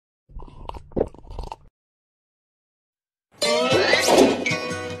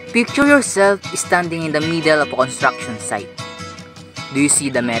Picture yourself standing in the middle of a construction site. Do you see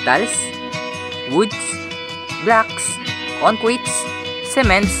the metals, woods, blocks, concretes,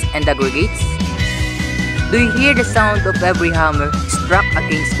 cements, and aggregates? Do you hear the sound of every hammer struck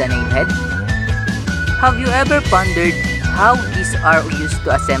against the nail head? Have you ever pondered how these are used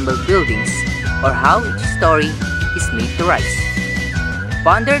to assemble buildings, or how each story is made to rise?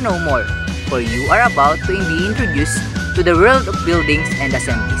 Ponder no more, for you are about to be introduced to the world of buildings and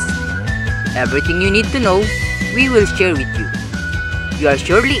assemblies. Everything you need to know, we will share with you. You are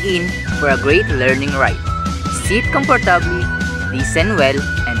surely in for a great learning ride. Sit comfortably, listen well,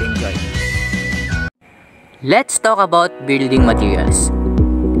 and enjoy. Let's talk about building materials.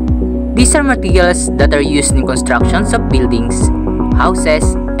 These are materials that are used in constructions of buildings, houses,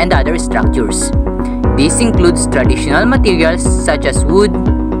 and other structures. This includes traditional materials such as wood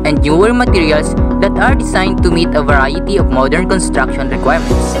and newer materials that are designed to meet a variety of modern construction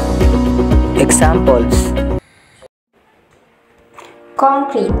requirements. Examples: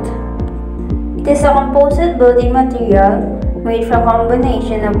 concrete. It is a composite building material made from a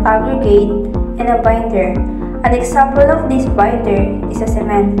combination of aggregate and a binder. An example of this binder is a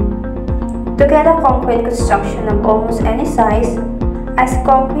cement. To get a concrete construction of almost any size, as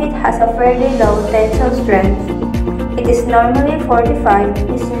concrete has a fairly low tensile strength, it is normally fortified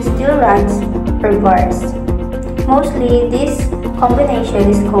using steel rods or bars. Mostly, this combination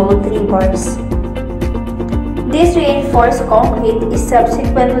is called rebars. This reinforced concrete is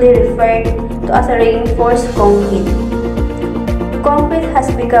subsequently referred to as a reinforced concrete. Concrete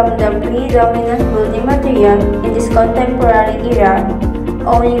has become the predominant building material in this contemporary era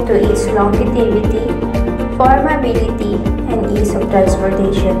owing to its longevity, formability, and ease of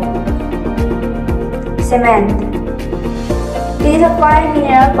transportation. Cement. It is a fine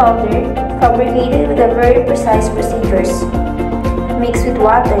mineral powder fabricated with a very precise procedures. Mixed with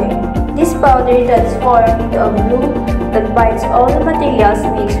water, this powder transforms into a glue that binds all the materials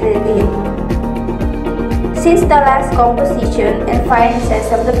mixed with it. Since the last composition and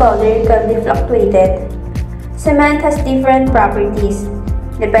finenesses of the powder can be fluctuated, cement has different properties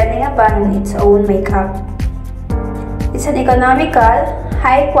depending upon its own makeup. It's an economical,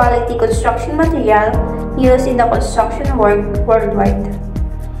 high-quality construction material used in the construction work worldwide.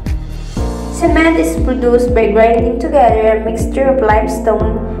 Cement is produced by grinding together a mixture of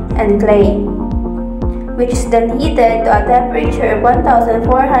limestone and clay, which is then heated to a temperature of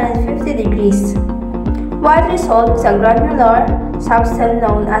 1450 degrees. What results is a granular substance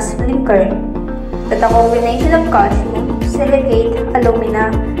known as clinker, that a combination of calcium, silicate,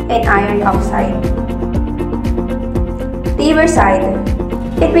 alumina, and iron oxide. Riverside.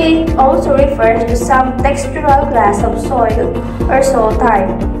 It may also refer to some textural class of soil or soil type.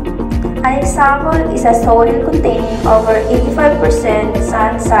 An example is a soil containing over 85%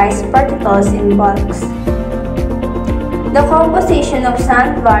 sand-sized particles in bulks. The composition of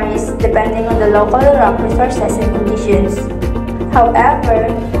sand varies depending on the local rock resources and conditions. However,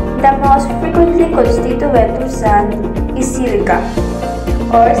 the most frequently constituent of sand is silica,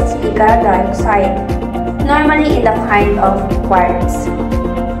 or silica dioxide, normally in the kind of quartz.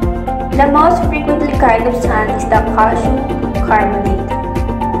 The most frequently kind of sand is the calcium carbonate.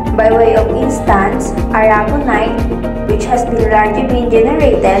 By way of instance, aragonite, which has been largely been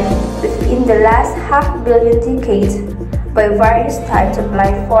generated within the last half-billion decades by various types of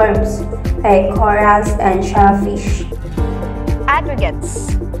life forms, like corals and shellfish.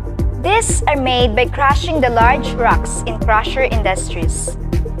 Aggregates. These are made by crushing the large rocks in crusher industries.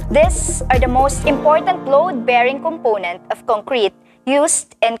 These are the most important load-bearing component of concrete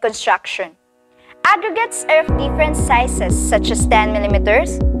used in construction. Aggregates are of different sizes such as 10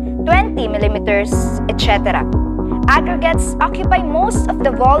 millimeters, 20 millimeters, etc. Aggregates occupy most of the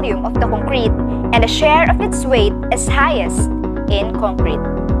volume of the concrete and the share of its weight is highest in concrete.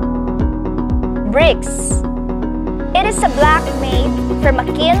 Bricks. It is a block made from a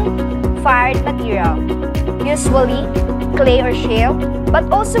kiln-fired material, usually clay or shale, but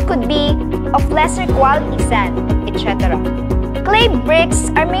also could be of lesser quality sand, etc. Clay bricks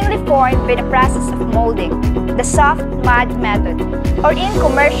are mainly formed by the process of molding, the soft mud method, or in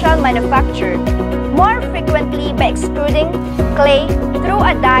commercial manufacture, more frequently by extruding clay through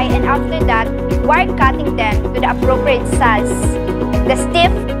a die and after that, wire cutting them to the appropriate size, the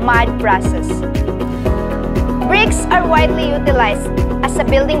stiff mud process. Bricks are widely utilized as a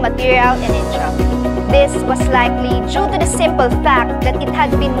building material in India. This was likely due to the simple fact that it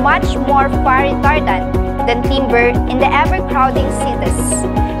had been much more fire retardant than timber in the ever-crowding cities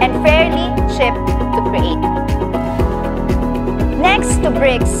and fairly cheap to create. Next to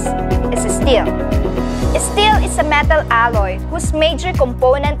bricks is steel. Steel is a metal alloy whose major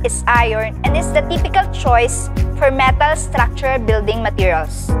component is iron and is the typical choice for metal structural building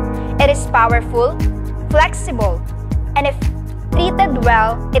materials. It is powerful, flexible, and if treated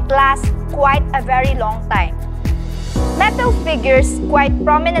well, it lasts quite a very long time. Metal figures quite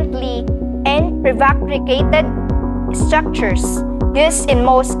prominently in prefabricated structures used in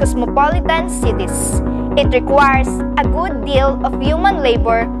most cosmopolitan cities. It requires a good deal of human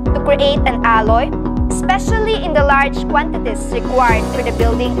labor to create an alloy, especially in the large quantities required for the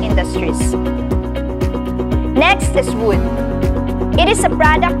building industries. Next is wood. It is a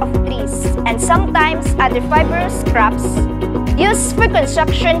product of trees and sometimes other fibrous crops used for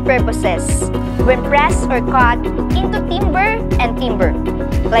construction purposes when pressed or cut into timber and timber,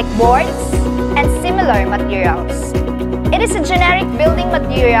 like boards and similar materials. It is a generic building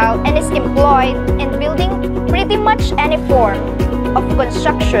material and is employed in building pretty much any form of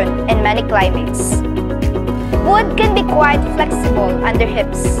construction in many climates. Wood can be quite flexible under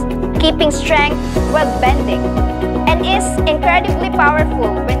hips, keeping strength while bending, and is incredibly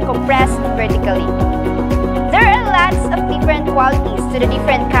powerful when compressed vertically. There are lots of different qualities to the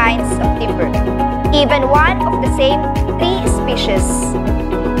different kinds of timber, even one of the same tree species.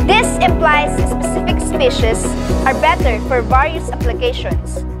 This implies specific species are better for various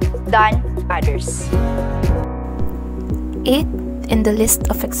applications than others. 8 in the list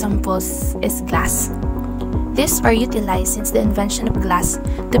of examples is glass. These are utilized since the invention of glass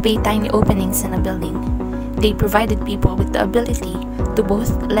to pay tiny openings in a building. They provided people with the ability to both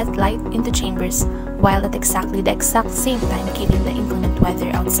let light into chambers while at exactly the same time keeping the inclement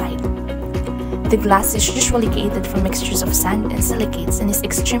weather outside. The glass is usually created from mixtures of sand and silicates and is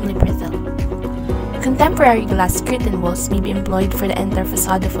extremely brittle. Contemporary glass curtain walls may be employed for the entire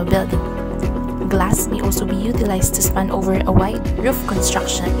facade of a building. Glass may also be utilized to span over a wide roof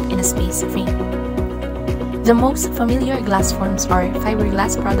construction in a space frame. The most familiar glass forms are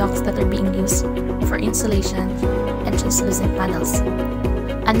fiberglass products that are being used for insulation and translucent panels.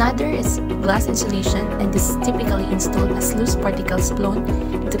 Another is glass insulation, and this is typically installed as loose particles blown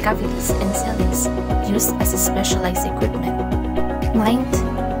into cavities and ceilings used as a specialized equipment.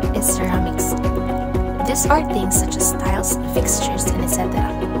 9th is ceramics. These are things such as tiles, fixtures, and etc.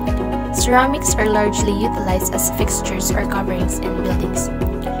 Ceramics are largely utilized as fixtures or coverings in buildings.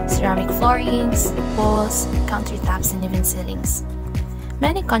 Ceramic floorings, walls, countertops, and even ceilings.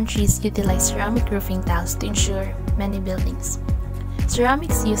 Many countries utilize ceramic roofing tiles to ensure many buildings.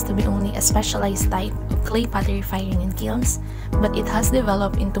 Ceramics used to be only a specialized type of clay pottery firing in kilns, but it has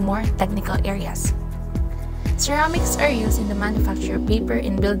developed into more technical areas. Ceramics are used in the manufacture of paper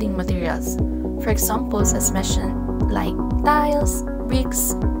and building materials. For examples as mentioned like tiles,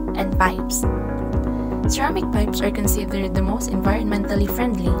 bricks, and pipes. Ceramic pipes are considered the most environmentally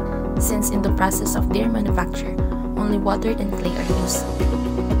friendly since in the process of their manufacture, only water and clay are used.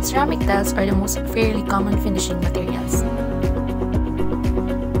 Ceramic tiles are the most fairly common finishing materials.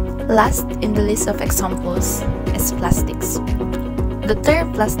 Last in the list of examples is plastics. The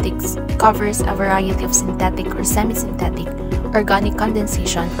term plastics covers a variety of synthetic or semi-synthetic, organic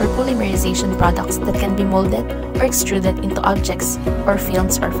condensation or polymerization products that can be molded or extruded into objects or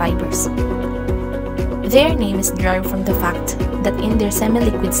films or fibers. Their name is derived from the fact that in their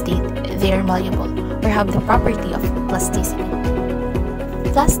semi-liquid state, they are malleable or have the property of plasticity.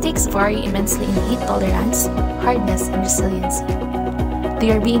 Plastics vary immensely in heat tolerance, hardness, and resiliency.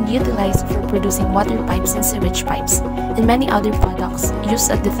 They are being utilized for producing water pipes and sewage pipes and many other products used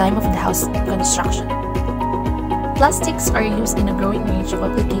at the time of the house construction. Plastics are used in a growing range of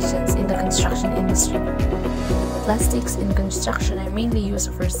applications in the construction industry. Plastics in construction are mainly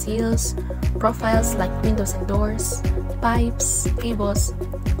used for seals, profiles like windows and doors, pipes, cables,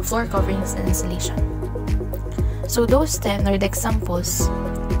 floor coverings, and insulation. So those 10 are the examples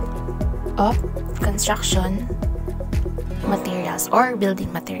of construction materials or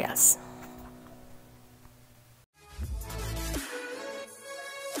building materials.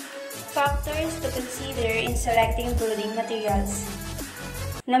 Factors to consider in selecting building materials.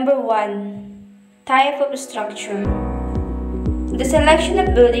 Number 1. Type of structure. The selection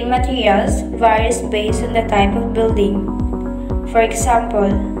of building materials varies based on the type of building. For example,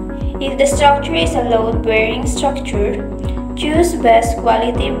 if the structure is a load-bearing structure, choose best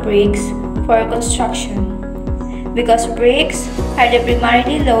quality bricks for construction, because bricks are the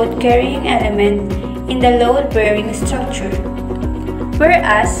primarily load-carrying element in the load-bearing structure.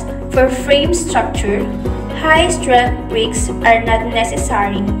 Whereas, for frame structure, high-strength bricks are not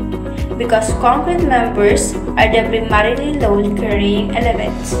necessary, because concrete members are the primarily load-carrying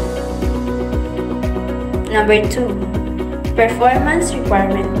elements. Number 2. Performance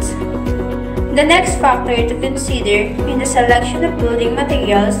requirements. The next factor to consider in the selection of building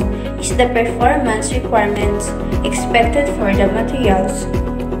materials is the performance requirements expected for the materials.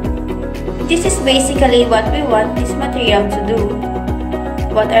 This is basically what we want this material to do.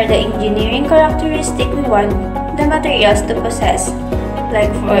 What are the engineering characteristics we want the materials to possess?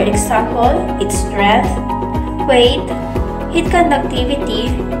 Like for example, its strength, weight, heat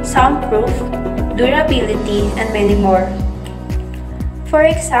conductivity, soundproof, durability, and many more. For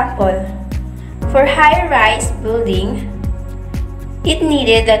example, for high-rise building, it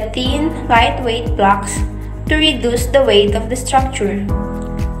needed a thin, lightweight blocks to reduce the weight of the structure,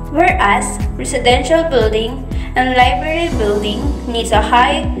 whereas residential building and library building needs a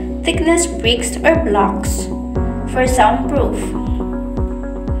high-thickness bricks or blocks for soundproof.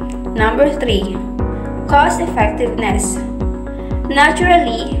 Number 3. Cost-effectiveness.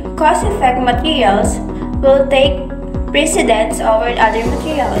 Naturally, cost-effective materials will take precedence over other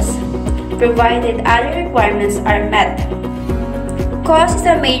materials, provided other requirements are met. Cost is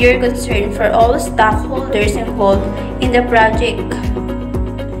a major concern for all stockholders involved in the project.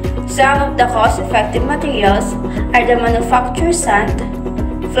 Some of the cost-effective materials are the manufactured sand,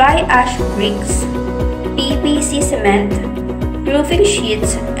 fly ash bricks, PVC cement, roofing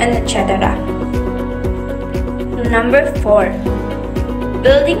sheets, and etc. Number 4.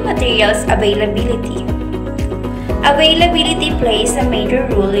 Building materials availability. Availability plays a major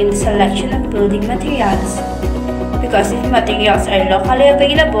role in the selection of building materials, because if materials are locally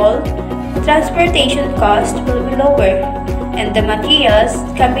available, transportation cost will be lower, and the materials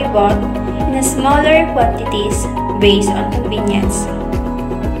can be bought in smaller quantities based on convenience.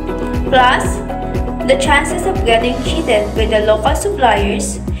 Plus, the chances of getting cheated by the local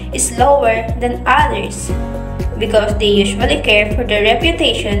suppliers is lower than others because they usually care for their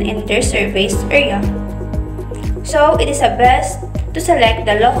reputation in their service area. So, it is best to select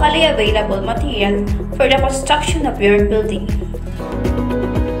the locally available material for the construction of your building.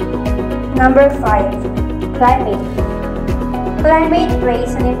 Number 5. Climate. Climate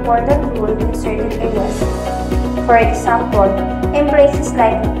plays an important role in certain areas. For example, in places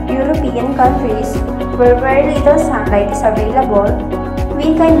like European countries where very little sunlight is available,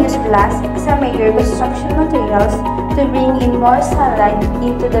 we can use glass as a major construction materials to bring in more sunlight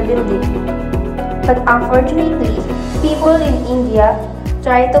into the building. But unfortunately, people in India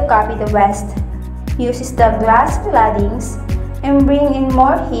try to copy the West, uses the glass claddings, and bring in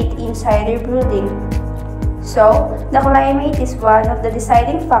more heat inside their building. So, the climate is one of the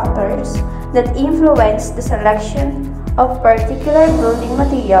deciding factors that influence the selection of particular building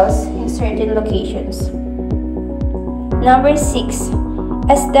materials in certain locations. Number 6.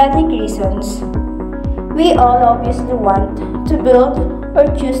 Aesthetic reasons. We all obviously want to build or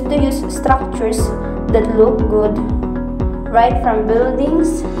choose to use structures that look good, right from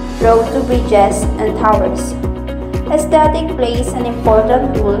buildings, road to bridges, and towers. Aesthetic plays an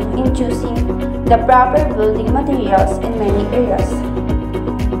important role in choosing the proper building materials in many areas.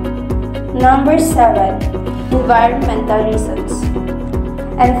 Number 7. Environmental reasons.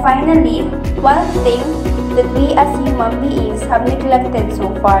 And finally, one thing that we as human beings have neglected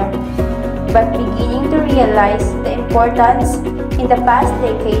so far, but beginning to realize the importance in the past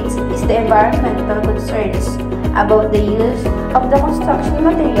decades, is the environmental concerns about the use of the construction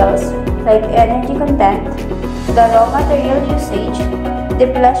materials like energy content, the raw material usage,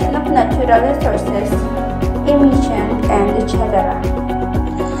 depletion of natural resources, emission, and etc.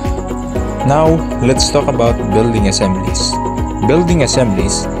 Now, let's talk about building assemblies. Building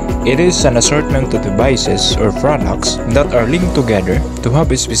assemblies, it is an assortment of devices or products that are linked together to have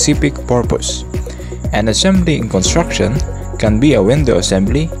a specific purpose. An assembly in construction can be a window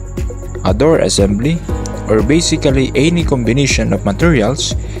assembly, a door assembly, or basically any combination of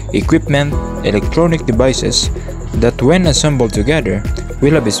materials, equipment, electronic devices that when assembled together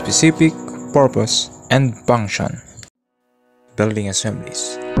will have a specific purpose and function. Building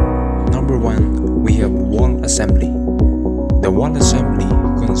assemblies. Number 1, we have wall assembly. The wall assembly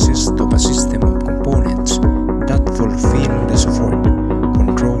consists of a system of components that fulfill the support,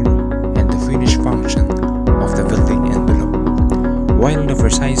 control, and the finished function of the building envelope. While the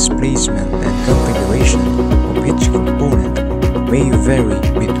precise placement and configuration of each component may vary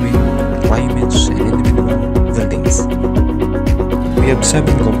between climates and individual buildings. We have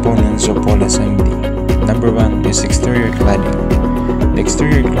 7 components of wall assembly. Number 1 is exterior cladding. The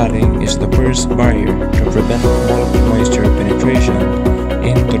exterior cladding is the first barrier to prevent bulk moisture penetration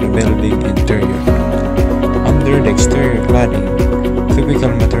into the building interior. Under the exterior cladding,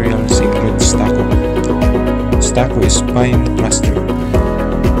 typical materials include stucco. Stucco is pine plaster.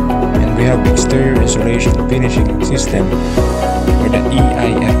 And we have exterior insulation finishing system, or the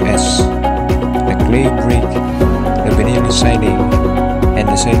EIFS. brick, the vinyl siding, and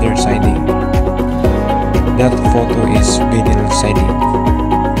the cedar siding. That photo is vinyl siding.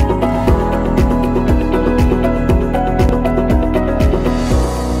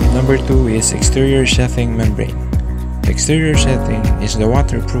 Number 2 is exterior sheathing membrane. The exterior sheathing is the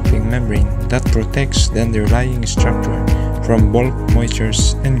waterproofing membrane that protects the underlying structure from bulk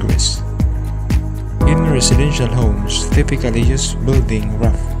moistures and grease. In residential homes, typically use building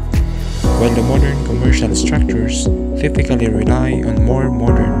rough, while the modern commercial structures typically rely on more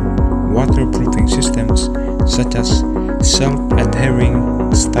modern waterproofing systems such as self-adhering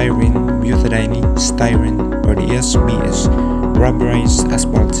styrene, butadiene styrene, or the SBS, rubberized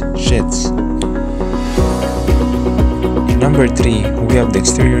asphalt sheds. Number 3, we have the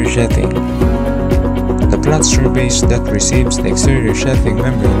exterior sheathing. The plot surface that receives the exterior sheathing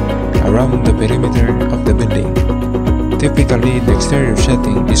membrane around the perimeter of the building. Typically, the exterior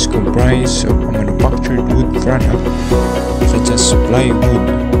sheathing is comprised of a manufactured wood product such as plywood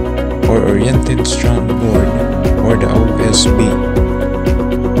or oriented strand board or the OSB.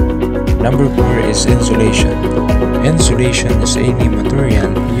 Number 4 is insulation. Insulation is any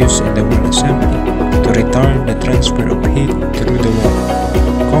material used in the wall assembly to retard the transfer of heat through the wall.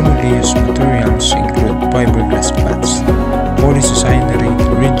 Commonly used materials include fiberglass bats, polystyrene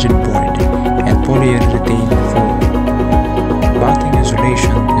rigid board, and polyurethane foam. Batting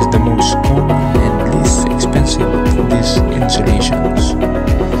insulation is the most common and least expensive of these insulations.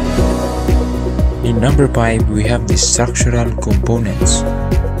 In number 5, we have the structural components.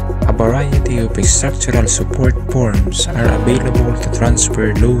 A variety of structural support forms are available to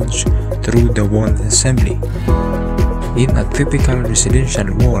transfer loads through the wall assembly. In a typical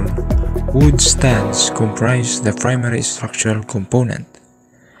residential wall, wood stands comprise the primary structural component.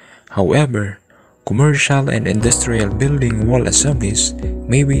 However, commercial and industrial building wall assemblies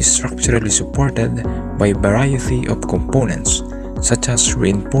may be structurally supported by a variety of components such as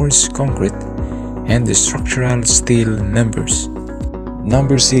reinforced concrete and the structural steel members.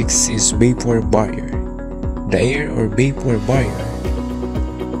 Number 6 is vapor barrier. The air or vapor barrier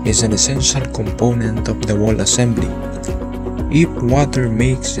is an essential component of the wall assembly. If water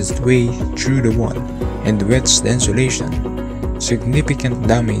makes its way through the wall and wets the insulation, significant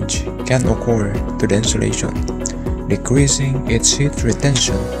damage can occur to the insulation, decreasing its heat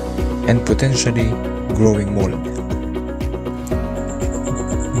retention and potentially growing mold.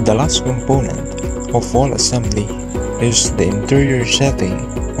 The last component of wall assembly is the interior sheathing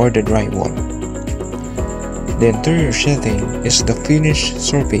or the drywall. The interior sheathing is the finished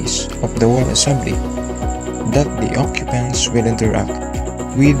surface of the wall assembly that the occupants will interact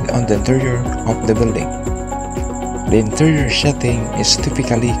with on the interior of the building. The interior sheathing is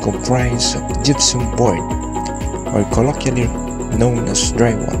typically comprised of gypsum board, or colloquially known as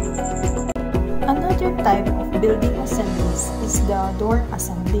drywall. Another type of building assemblies is the door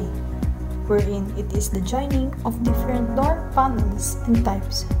assembly, wherein it is the joining of different door panels and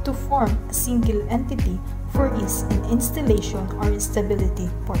types to form a single entity for ease in installation or stability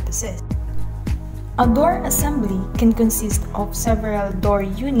purposes. A door assembly can consist of several door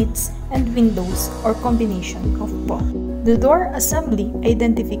units and windows or combination of both. The door assembly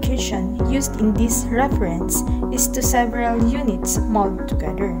identification used in this reference is to several units molded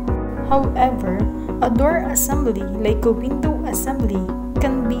together. However, a door assembly like a window assembly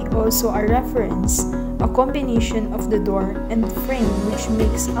can be also a reference, a combination of the door and frame which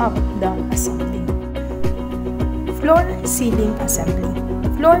makes up the assembly. Floor-ceiling assembly.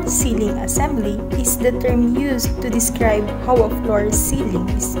 Floor-ceiling assembly is the term used to describe how a floor ceiling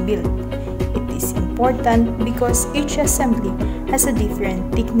is built. It is important because each assembly has a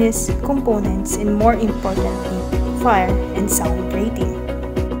different thickness, components, and more importantly, fire and sound rating.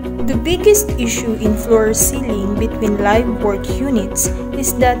 The biggest issue in floor ceiling between live work units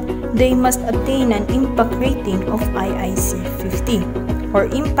is that they must attain an impact rating of IIC 50 or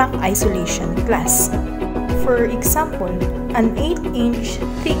Impact Isolation Class. For example, an 8-inch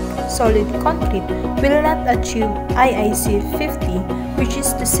thick solid concrete will not achieve IIC 50, which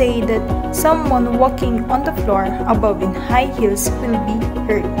is to say that someone walking on the floor above in high heels will be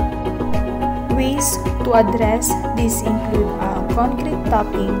hurt. Ways to address this include a concrete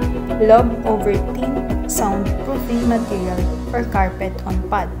topping, lob over thin soundproofing material, or carpet on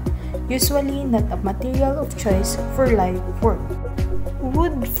pad, usually not a material of choice for live work.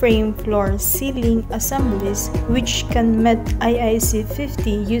 Wood frame floor ceiling assemblies which can meet IIC 50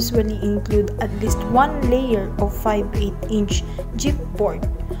 usually include at least one layer of 5/8-inch gypboard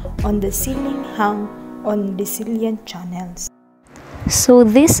on the ceiling hung on resilient channels. So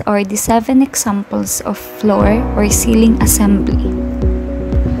these are the 7 examples of floor or ceiling assembly.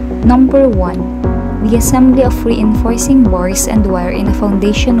 Number 1. the assembly of reinforcing bars and wire in a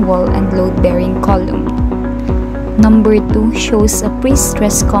foundation wall and load-bearing column. Number 2 shows a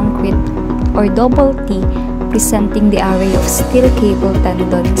pre-stressed concrete or double T presenting the array of steel cable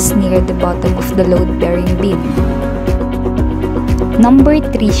tendons near the bottom of the load-bearing beam. Number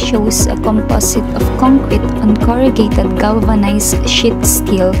 3 shows a composite of concrete on corrugated galvanized sheet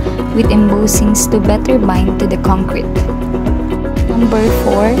steel with embossings to better bind to the concrete. Number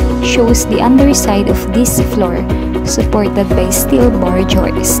 4 shows the underside of this floor supported by steel bar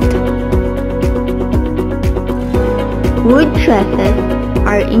joist. Wood trusses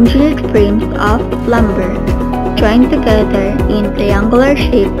are engineered frames of lumber joined together in triangular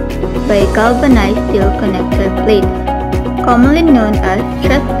shape by galvanized steel connector plates, commonly known as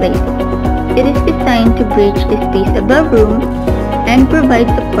truss plates. It is designed to bridge the space above room and provide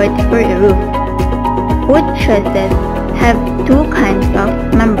support for the roof. Wood trusses have two kinds of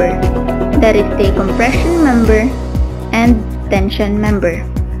member, that is the compression member and tension member.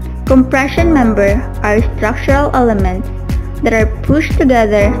 Compression member are structural elements that are pushed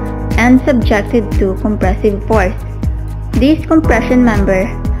together and subjected to compressive force. These compression member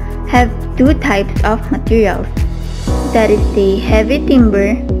have two types of materials, that is the heavy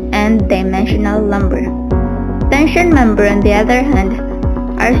timber and dimensional lumber. Tension member, on the other hand,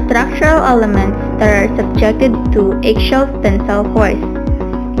 are structural elements that are subjected to axial tensile force,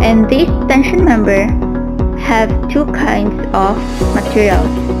 and these tension member have two kinds of materials,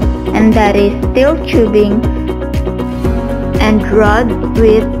 and that is steel tubing and rod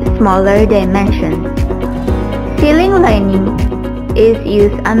with smaller dimensions. Ceiling lining is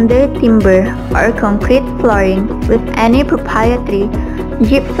used under timber or concrete flooring with any proprietary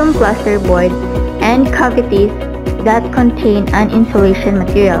gypsum plasterboard and cavities that contain an insulation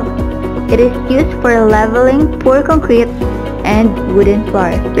material. It is used for leveling poor concrete and wooden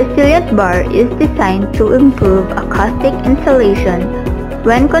floor. Resilient bar is designed to improve acoustic insulation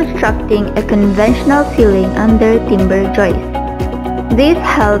when constructing a conventional ceiling under timber joist. This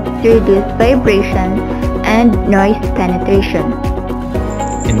helps reduce vibration and noise penetration.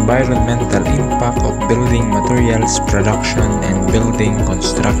 Environmental impact of building materials production and building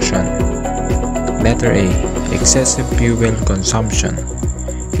construction. Letter A. Excessive fuel consumption.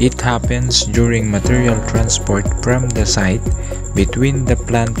 It happens during material transport from the site, between the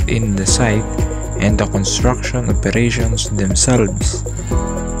plant in the site, and the construction operations themselves.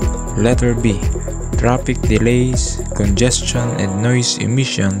 Letter B. Traffic delays, congestion, and noise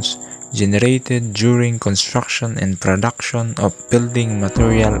emissions generated during construction and production of building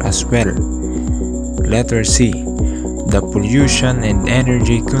material as well. Letter C. The pollution and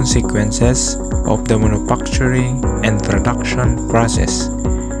energy consequences of the manufacturing and production process.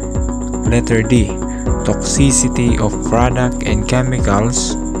 Letter D. Toxicity of product and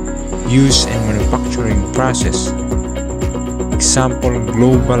chemicals used in manufacturing process. Example,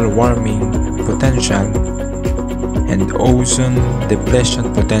 global warming potential and ozone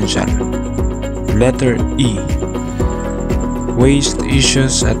depletion potential. Letter E. Waste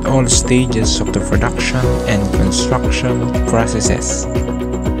issues at all stages of the production and construction processes.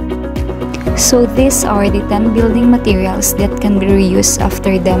 So these are the 10 building materials that can be reused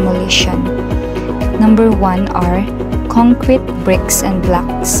after demolition. Number 1 are concrete, bricks, and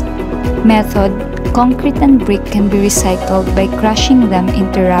blocks. Method: concrete and brick can be recycled by crushing them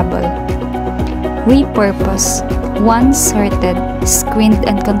into rubble. Repurpose: once sorted, screened,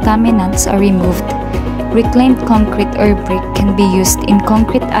 and contaminants are removed, reclaimed concrete or brick can be used in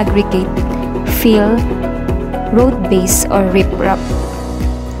concrete aggregate, fill, road base, or riprap.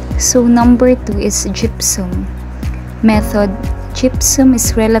 So number 2 is gypsum. Method: gypsum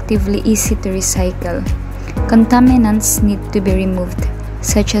is relatively easy to recycle. Contaminants need to be removed,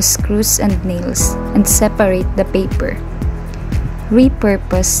 such as screws and nails, and separate the paper.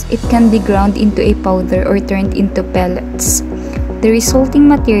 Repurpose: it can be ground into a powder or turned into pellets. The resulting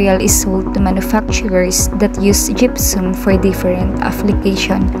material is sold to manufacturers that use gypsum for different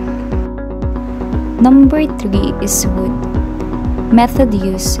application. Number 3 is wood. Method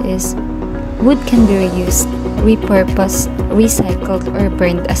use is: wood can be reused, repurposed, recycled, or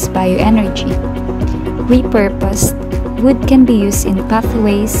burned as bioenergy. Repurposed: wood can be used in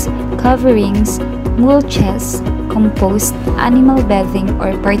pathways, coverings, mulches, compost, animal bedding,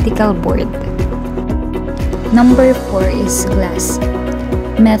 or particle board. Number 4 is glass.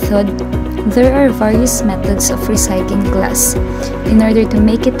 Method: there are various methods of recycling glass in order to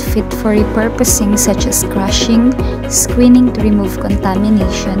make it fit for repurposing, such as crushing, screening to remove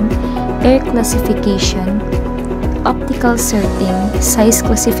contamination, air classification, optical sorting, size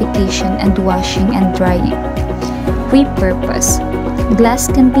classification, and washing and drying. Repurpose: Glass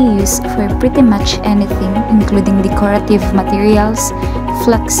can be used for pretty much anything, including decorative materials,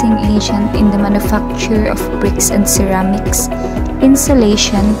 fluxing agent in the manufacture of bricks and ceramics,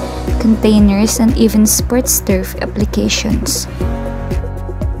 insulation, containers, and even sports turf applications.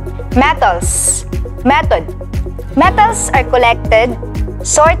 Metals. Method. Metals are collected,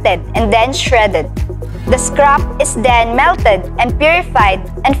 sorted, and then shredded. The scrap is then melted and purified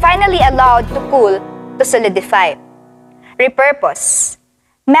and finally allowed to cool to solidify. Repurpose.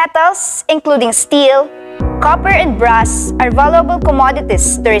 Metals, including steel, copper, and brass, are valuable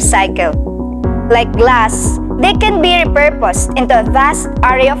commodities to recycle. Like glass, they can be repurposed into a vast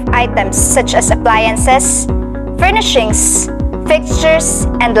array of items such as appliances, furnishings, fixtures,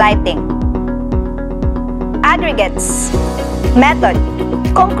 and lighting. Aggregates. Method.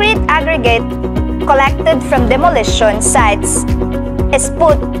 Concrete aggregate collected from demolition sites is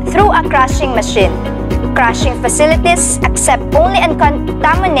put through a crushing machine. Crushing facilities accept only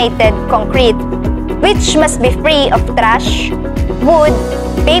uncontaminated concrete, which must be free of trash, wood,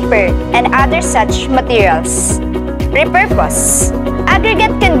 paper, and other such materials. Repurpose.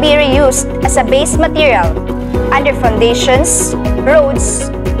 Aggregate can be reused as a base material under foundations, roads,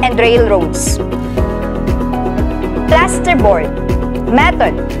 and railroads. Plasterboard.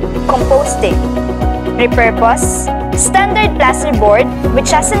 Method. Composting. Repurpose. Standard plasterboard, which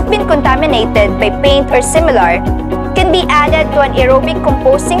hasn't been contaminated by paint or similar, can be added to an aerobic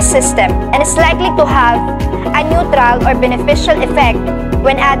composting system and is likely to have a neutral or beneficial effect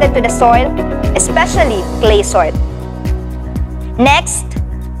when added to the soil, especially clay soil. Next,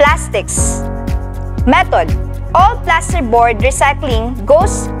 plastics. Method. All plasterboard recycling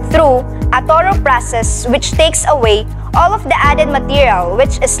goes through a thorough process which takes away all of the added material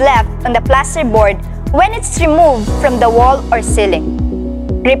which is left on the plasterboard when it's removed from the wall or ceiling.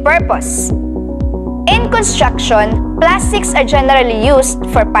 Repurpose. In construction, plastics are generally used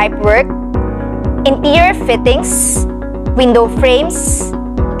for pipework, interior fittings, window frames,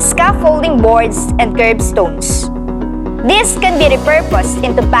 scaffolding boards, and curbstones. These can be repurposed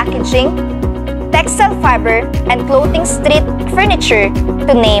into packaging, textile fiber, and clothing street furniture,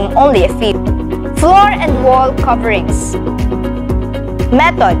 to name only a few. Floor and wall coverings.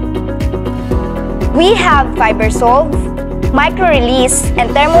 Method. We have fiber-solve, micro-release, and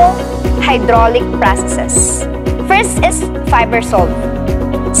thermohydraulic processes. First is fiber-solve.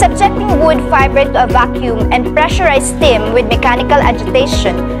 Subjecting wood fiber to a vacuum and pressurized steam with mechanical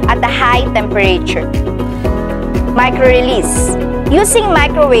agitation at a high temperature. Micro-release. Using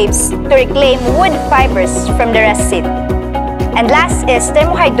microwaves to reclaim wood fibers from the resin. And last is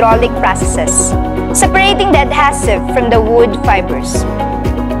thermohydraulic processes, separating the adhesive from the wood fibers.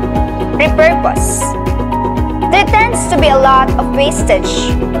 Repurpose. There tends to be a lot of wastage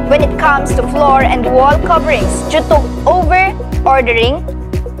when it comes to floor and wall coverings due to over-ordering,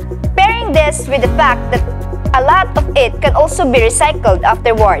 pairing this with the fact that a lot of it can also be recycled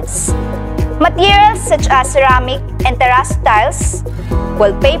afterwards. Materials such as ceramic and terrace tiles,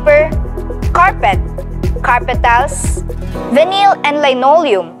 wallpaper, carpet, carpet tiles, vinyl and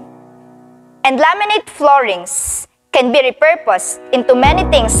linoleum, and laminate floorings can be repurposed into many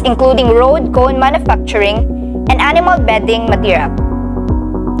things including road cone manufacturing and animal bedding material.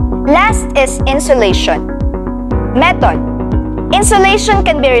 Last is insulation. Method. Insulation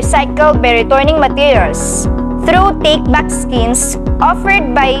can be recycled by returning materials through take-back schemes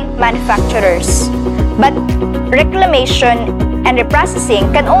offered by manufacturers, but reclamation and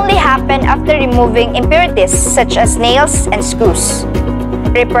reprocessing can only happen after removing impurities such as nails and screws.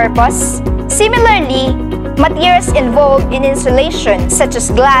 Repurpose. Similarly, materials involved in insulation such as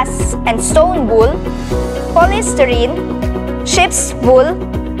glass and stone wool, polystyrene, sheep's wool,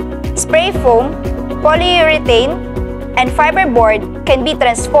 spray foam, polyurethane, and fiberboard can be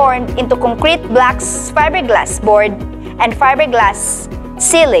transformed into concrete blocks, fiberglass board, and fiberglass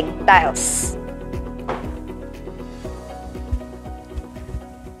ceiling tiles.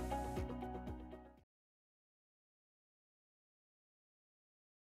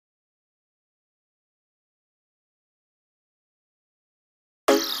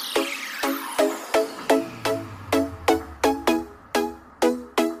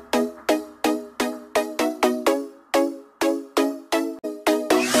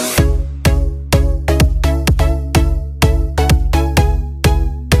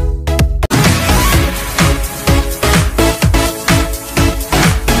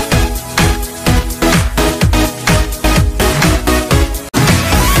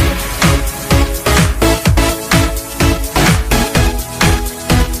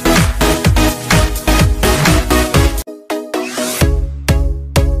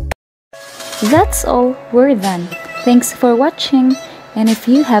 That's all, we're done. Thanks for watching. And if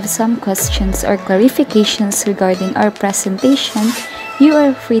you have some questions or clarifications regarding our presentation, you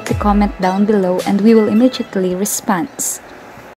are free to comment down below and we will immediately respond.